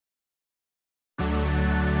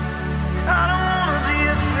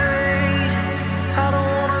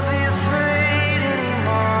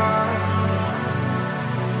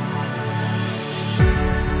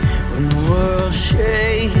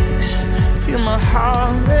my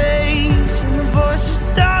heart race when the voices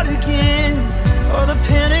start again, or the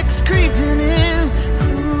panic's creeping in.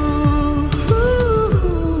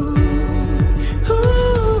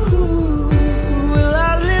 Will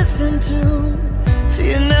I listen to? For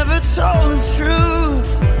you never told the truth,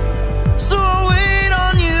 so I'll wait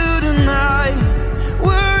on you tonight.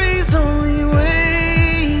 Worries only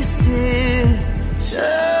wasted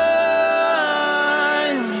time.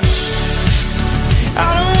 I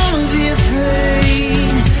don't wanna be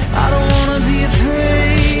afraid. I don't wanna be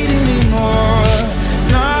afraid anymore.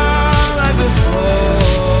 Not like before.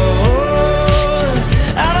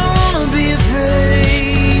 I don't wanna be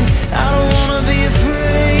afraid. I don't wanna be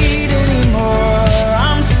afraid anymore.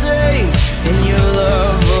 I'm safe in your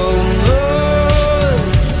love, oh Lord.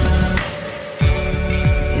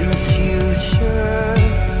 In the future,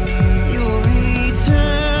 you will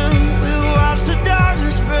return. We'll watch the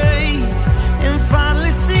darkness break and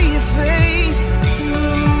finally see your face.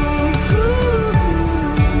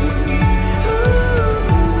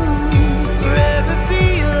 Forever be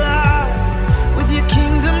alive. With your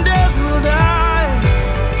kingdom, death will die.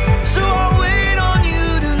 So I'll wait on you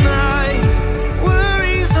tonight.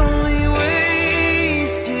 Worries only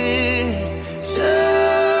wasted time.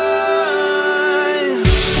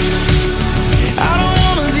 I don't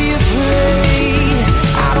wanna be afraid.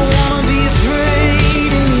 I don't wanna be afraid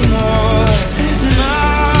anymore.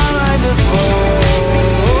 Not like before.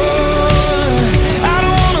 I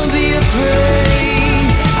don't wanna be afraid.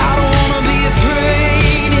 I don't wanna be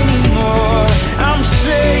afraid anymore. I'm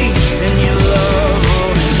safe in your love, oh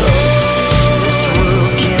Lord. This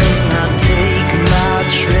world cannot take my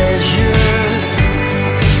treasure.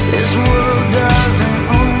 This world doesn't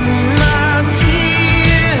own my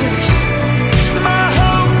tears. My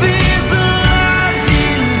hope is alive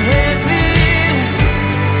in heaven.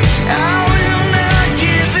 I will not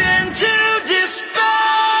give in to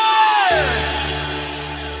despair.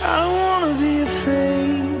 I don't wanna be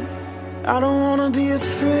afraid. I don't wanna be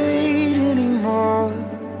afraid anymore.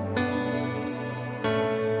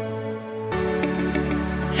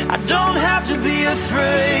 I don't have to be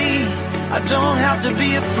afraid. I don't have to be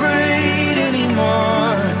afraid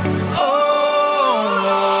anymore.